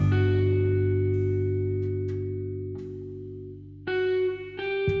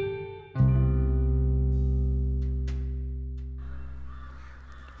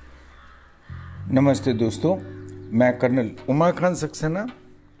नमस्ते दोस्तों, मैं कर्नल उमाकांत सक्सेना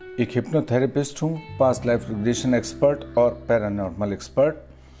एक हिप्नोथेरेपिस्ट हूँ, पास्ट लाइफ रिग्रेशन एक्सपर्ट और पैरानॉर्मल एक्सपर्ट।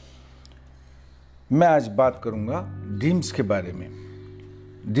 मैं आज बात करूँगा ड्रीम्स के बारे में।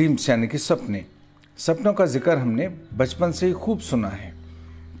 ड्रीम्स यानी कि सपनों का जिक्र हमने बचपन से ही खूब सुना है।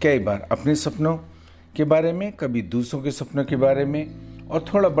 कई बार अपने सपनों के बारे में, कभी दूसरों के सपनों के बारे में, और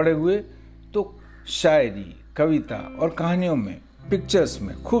थोड़ा बड़े हुए तो शायरी, कविता और कहानियों में, पिक्चर्स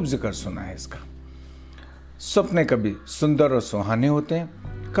में खूब जिक्र सुना है इसका। सपने कभी सुंदर और सुहाने होते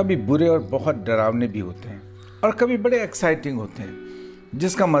हैं, कभी बुरे और बहुत डरावने भी होते हैं, और कभी बड़े एक्साइटिंग होते हैं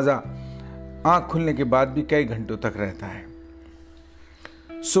जिसका मज़ा आँख खुलने के बाद भी कई घंटों तक रहता है।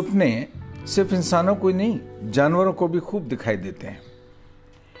 सपने सिर्फ इंसानों को ही नहीं, जानवरों को भी खूब दिखाई देते हैं।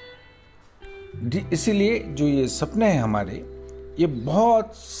 इसीलिए जो ये सपने हैं हमारे, ये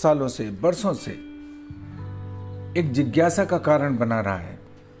बहुत सालों से, बरसों से एक जिज्ञासा का कारण बना रहा है।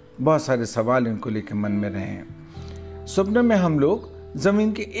 बहुत सारे सवाल इनको लेकर मन में रहे हैं। सपने में हम लोग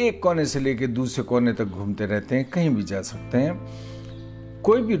जमीन के एक कोने से लेकर दूसरे कोने तक घूमते रहते हैं, कहीं भी जा सकते हैं,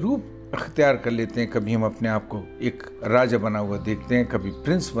 कोई भी रूप अख्तियार कर लेते हैं। कभी हम अपने आप को एक राजा बना हुआ देखते हैं, कभी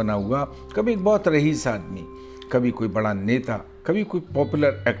प्रिंस बना हुआ, कभी एक बहुत रईस आदमी, कभी कोई बड़ा नेता, कभी कोई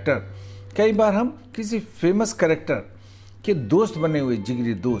पॉपुलर एक्टर। कई बार हम किसी फेमस कैरेक्टर के दोस्त बने हुए,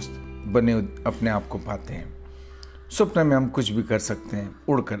 जिगरी दोस्त बने हुए अपने आप को पाते हैं। सपने में हम कुछ भी कर सकते हैं,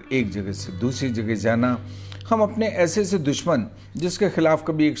 उड़कर एक जगह से दूसरी जगह जाना। हम अपने ऐसे दुश्मन जिसके खिलाफ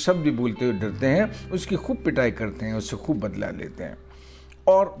कभी एक शब्द भी बोलते हुए डरते हैं, उसकी खूब पिटाई करते हैं, उससे खूब बदला लेते हैं।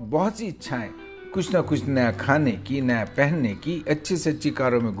 और बहुत सी इच्छाएं, कुछ ना कुछ नया खाने की, नया पहनने की, अच्छी से अच्छी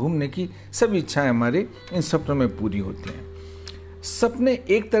कारों में घूमने की, सभी इच्छाएं हमारे इन सपनों में पूरी होती हैं। सपने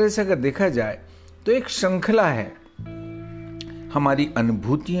एक तरह से अगर देखा जाए तो एक श्रृंखला है। हमारी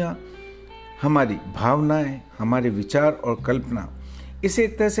अनुभूतियां, हमारी भावनाएं, हमारे विचार और कल्पना, इसे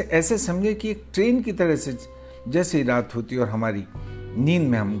एक तरह से ऐसे समझे कि एक ट्रेन की तरह से, जैसे ही रात होती है और हमारी नींद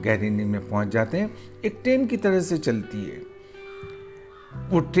में, हम गहरी नींद में पहुंच जाते हैं, एक ट्रेन की तरह से चलती है।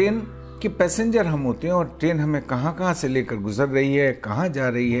 वो ट्रेन के पैसेंजर हम होते हैं, और ट्रेन हमें कहाँ कहाँ से लेकर गुजर रही है, कहाँ जा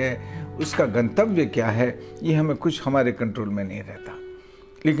रही है, उसका गंतव्य क्या है, ये हमें कुछ हमारे कंट्रोल में नहीं रहता।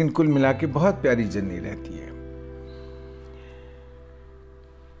 लेकिन कुल मिला के बहुत प्यारी जर्नी रहती है।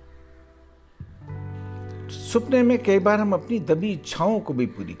 सपने में कई बार हम अपनी दबी इच्छाओं को भी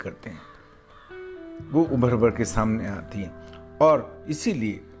पूरी करते हैं, वो उभर उभर के सामने आती हैं, और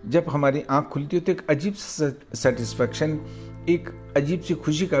इसीलिए जब हमारी आंख खुलती है तो एक अजीब सेटिस्फैक्शन, एक अजीब सी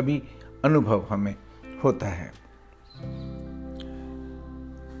खुशी का भी अनुभव हमें होता है।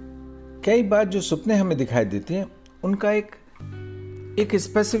 कई बार जो सपने हमें दिखाई देते हैं, उनका एक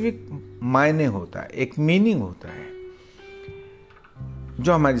स्पेसिफिक मायने होता है, एक मीनिंग होता है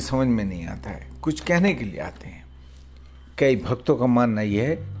जो हमारी समझ में नहीं आता है, कुछ कहने के लिए आते हैं। कई भक्तों का मानना यह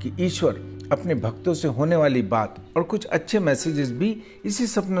है कि ईश्वर अपने भक्तों से होने वाली बात और कुछ अच्छे मैसेजेस भी इसी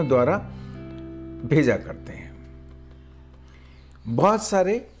सपनों द्वारा भेजा करते हैं। बहुत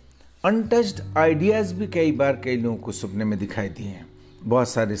सारे अनटच्ड आइडियाज भी कई बार कई लोगों को सपने में दिखाई दिए हैं। बहुत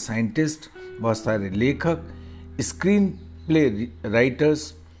सारे साइंटिस्ट, बहुत सारे लेखक, स्क्रीन प्ले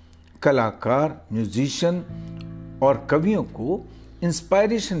राइटर्स, कलाकार, म्यूजिशियन और कवियों को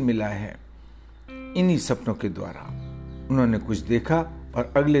इंस्पायरेशन मिला है इन्हीं सपनों के द्वारा। उन्होंने कुछ देखा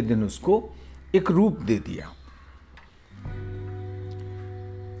और अगले दिन उसको एक रूप दे दिया।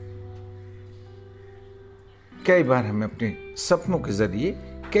 कई बार हमें अपने सपनों के जरिए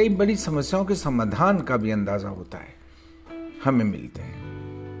कई बड़ी समस्याओं के समाधान का भी अंदाजा होता है, हमें मिलते हैं।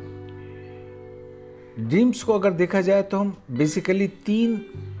 ड्रीम्स को अगर देखा जाए तो हम बेसिकली 3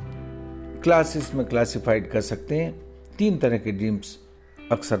 क्लासेस में क्लासिफाइड कर सकते हैं। 3 तरह के ड्रीम्स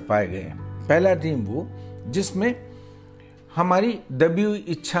अक्सर पाए गए हैं। पहला ड्रीम वो जिसमें हमारी दबी हुई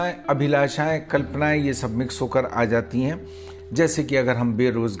इच्छाएं, अभिलाषाएं, कल्पनाएं, ये सब मिक्स होकर आ जाती हैं। जैसे कि अगर हम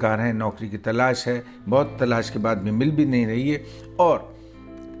बेरोजगार हैं, नौकरी की तलाश है, बहुत तलाश के बाद भी मिल भी नहीं रही है, और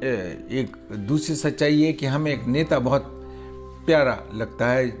एक दूसरी सच्चाई ये कि हमें एक नेता बहुत प्यारा लगता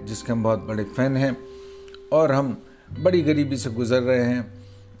है जिसके हम बहुत बड़े फैन हैं, और हम बड़ी गरीबी से गुजर रहे हैं,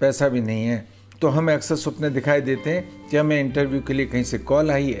 पैसा भी नहीं है, तो हमें अक्सर सपने दिखाई देते हैं कि हमें इंटरव्यू के लिए कहीं से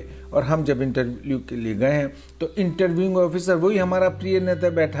कॉल आई है, और हम जब इंटरव्यू के लिए गए हैं तो इंटरव्यूइंग ऑफिसर वही हमारा प्रिय नेता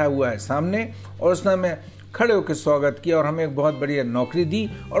बैठा हुआ है सामने, और उसने हमें खड़े होकर स्वागत किया और हमें एक बहुत बढ़िया नौकरी दी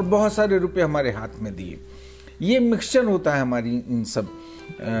और बहुत सारे रुपए हमारे हाथ में दिए। ये मिक्सचर होता है हमारी इन सब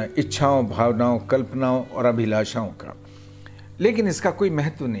इच्छाओं, भावनाओं, कल्पनाओं और अभिलाषाओं का। लेकिन इसका कोई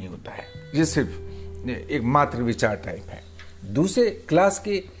महत्व नहीं होता है, ये सिर्फ एक मात्र विचार टाइप है। दूसरे क्लास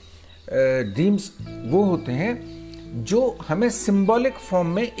के ड्रीम्स वो होते हैं जो हमें सिंबॉलिक फॉर्म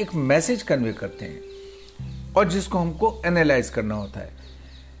में एक मैसेज कन्वे करते हैं, और जिसको हमको एनालाइज करना होता है।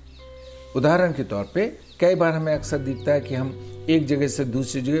 उदाहरण के तौर पे कई बार हमें अक्सर दिखता है कि हम एक जगह से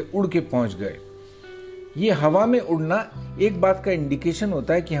दूसरी जगह उड़ के पहुंच गए। ये हवा में उड़ना एक बात का इंडिकेशन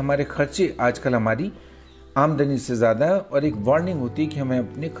होता है कि हमारे खर्चे आजकल हमारी आमदनी से ज़्यादा है और एक वार्निंग होती है कि हमें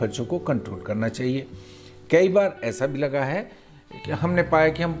अपने खर्चों को कंट्रोल करना चाहिए। कई बार ऐसा भी लगा है कि हमने पाया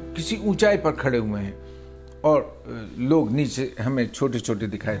कि हम किसी ऊंचाई पर खड़े हुए हैं और लोग नीचे हमें छोटे छोटे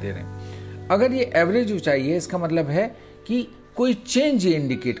दिखाई दे रहे हैं। अगर ये एवरेज ऊंचाई है, इसका मतलब है कि कोई चेंज ये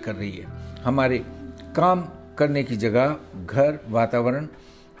इंडिकेट कर रही है। हमारे काम करने की जगह, घर, वातावरण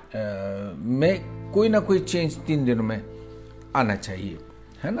में कोई ना कोई चेंज 3 दिनों में आना चाहिए,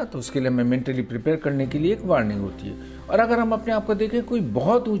 है ना। तो उसके लिए हमें मेंटली प्रिपेयर करने के लिए एक वार्निंग होती है। और अगर हम अपने आप को देखें, कोई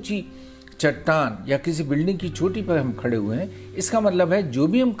बहुत ऊंची चट्टान या किसी बिल्डिंग की चोटी पर हम खड़े हुए हैं, इसका मतलब है जो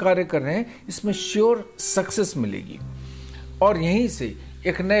भी हम कार्य कर रहे हैं इसमें श्योर सक्सेस मिलेगी। और यहीं से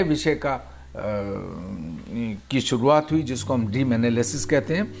एक नए विषय की शुरुआत हुई जिसको हम ड्रीम एनालिसिस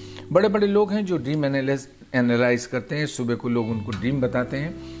कहते हैं। बड़े बड़े लोग हैं जो ड्रीम एनालाइज करते हैं। सुबह को लोग उनको ड्रीम बताते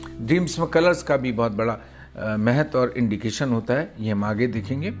हैं। ड्रीम्स में कलर्स का भी बहुत बड़ा महत्व और इंडिकेशन होता है, ये हम आगे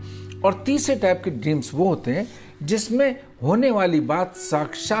देखेंगे। और तीसरे टाइप के ड्रीम्स वो होते हैं जिसमें होने वाली बात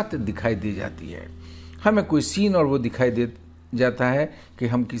साक्षात दिखाई दे जाती है। हमें कोई सीन और वो दिखाई दे जाता है कि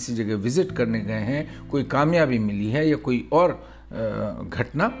हम किसी जगह विजिट करने गए हैं, कोई कामयाबी मिली है या कोई और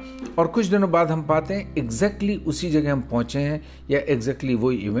घटना, और कुछ दिनों बाद हम पाते हैं एग्जैक्टली उसी जगह हम पहुंचे हैं या एग्जैक्टली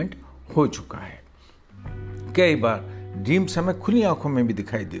वो इवेंट हो चुका है। कई बार ड्रीम्स हमें खुली आंखों में भी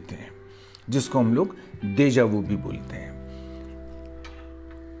दिखाई देते हैं, जिसको हम लोग डेजा वू भी बोलते हैं।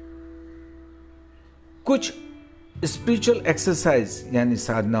 कुछ स्पिरिचुअल एक्सरसाइज यानी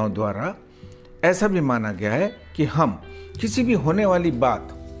साधनाओं द्वारा ऐसा भी माना गया है कि हम किसी भी होने वाली बात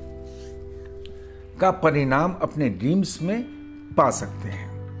का परिणाम अपने ड्रीम्स में पा सकते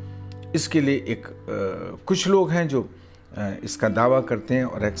हैं। इसके लिए कुछ लोग हैं जो इसका दावा करते हैं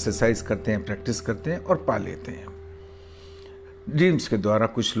और एक्सरसाइज करते हैं, प्रैक्टिस करते हैं और पा लेते हैं। ड्रीम्स के द्वारा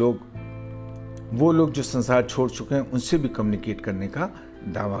कुछ लोग, वो लोग जो संसार छोड़ चुके हैं, उनसे भी कम्युनिकेट करने का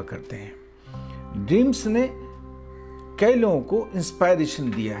दावा करते हैं। ड्रीम्स ने कई लोगों को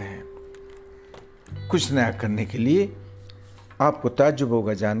इंस्पायरेशन दिया है कुछ नया करने के लिए। आपको ताज्जुब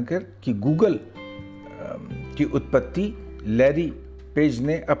होगा जानकर कि गूगल की उत्पत्ति लैरी पेज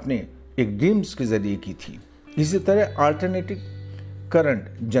ने अपने एक ड्रीम्स के जरिए की थी। इसी तरह अल्टरनेटिव करंट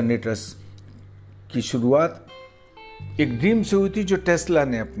जनरेटर्स की शुरुआत एक ड्रीम से हुई थी जो टेस्ला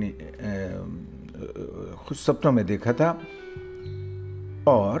ने अपनी खुद सपनों में देखा था।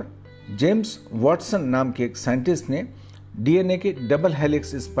 और जेम्स वॉटसन नाम के एक साइंटिस्ट ने डीएनए के डबल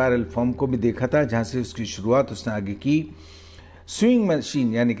हेलिक्स स्पाइरल फॉर्म को भी देखा था, जहां से उसकी शुरुआत उसने आगे की। स्विंग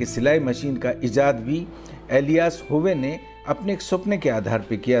मशीन यानी कि सिलाई मशीन का इजाद भी एलियास होवे ने अपने एक सपने के आधार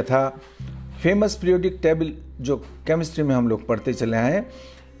पर किया था। फेमस पीरियोडिक टेबल जो केमिस्ट्री में हम लोग पढ़ते चले आए हैं,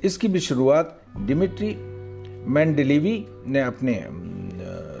 इसकी भी शुरुआत डिमिट्री मेंडेलीवी ने अपने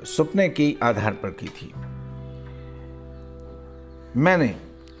सपने के आधार पर की थी। मैंने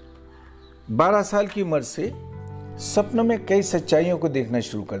 12 साल की उम्र से सपनों में कई सच्चाइयों को देखना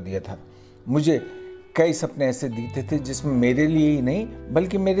शुरू कर दिया था। मुझे कई सपने ऐसे दिखते थे जिसमें मेरे लिए ही नहीं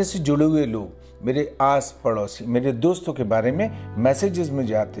बल्कि मेरे से जुड़े हुए लोग, मेरे आस पड़ोसी, मेरे दोस्तों के बारे में मैसेजेस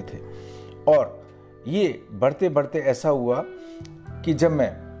मुझे आते थे। और ये बढ़ते बढ़ते ऐसा हुआ कि जब मैं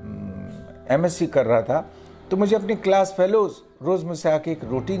एमएससी कर रहा था तो मुझे अपने क्लास फेलोज रोज मुझसे आके एक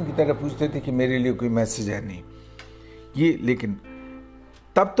रूटीन की तरह पूछते थे कि मेरे लिए कोई मैसेज है नहीं ये। लेकिन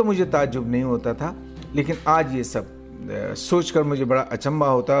तब तो मुझे ताज्जुब नहीं होता था, लेकिन आज ये सब सोचकर मुझे बड़ा अचंभा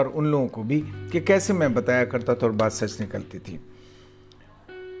होता है, और उन लोगों को भी कि कैसे मैं बताया करता था और बात सच निकलती थी।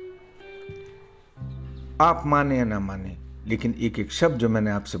 आप माने या ना माने, लेकिन एक एक शब्द जो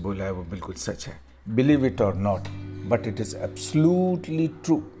मैंने आपसे बोला है वो बिल्कुल सच है। बिलीव इट और not, but it is absolutely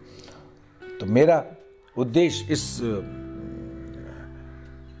true. तो मेरा उद्देश्य इस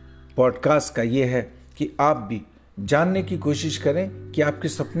पॉडकास्ट का ये है कि आप भी जानने की कोशिश करें कि आपके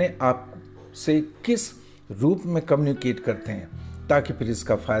सपने आपसे किस रूप में कम्युनिकेट करते हैं, ताकि फिर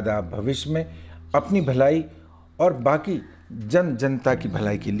इसका फायदा आप भविष्य में अपनी भलाई और बाकी जनता की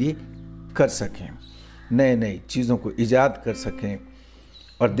भलाई के लिए कर सकें, नए नए चीज़ों को इजाद कर सकें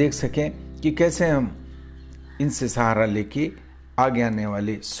और देख सकें कि कैसे हम इनसे सहारा लेके आगे आने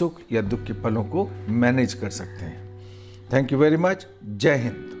वाले सुख या दुख के पलों को मैनेज कर सकते हैं। Thank you very much. जय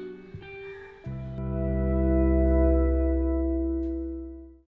हिंद।